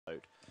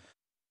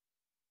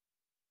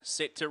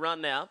Set to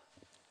run now.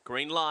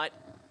 Green light.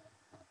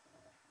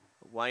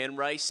 Way and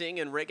racing,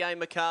 and Reggae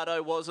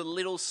Mikado was a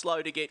little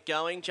slow to get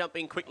going,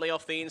 jumping quickly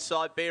off the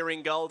inside,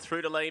 Bearing Gold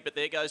through to lead, but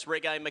there goes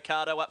Reggae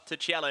Mikado up to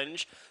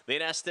challenge.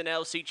 Then Aston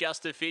Elsie,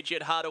 Just a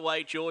Fidget,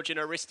 Hardaway George and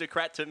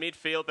Aristocrat to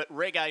midfield, but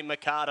Reggae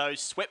Mikado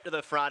swept to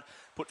the front,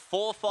 put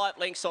 4-5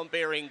 lengths on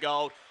Bearing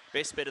Gold.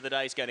 Best bet of the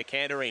day is going to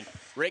canter in.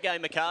 Reggae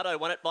Mikado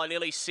won it by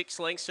nearly 6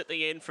 lengths at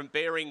the end from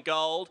Bearing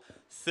Gold.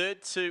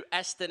 Third to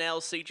Aston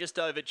Elsie, just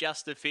over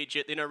Just a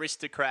Fidget, then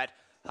Aristocrat.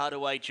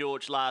 Hardaway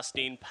George last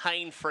in.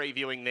 Pain-free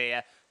viewing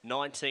there,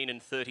 19 and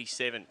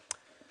 37.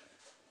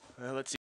 Well, let's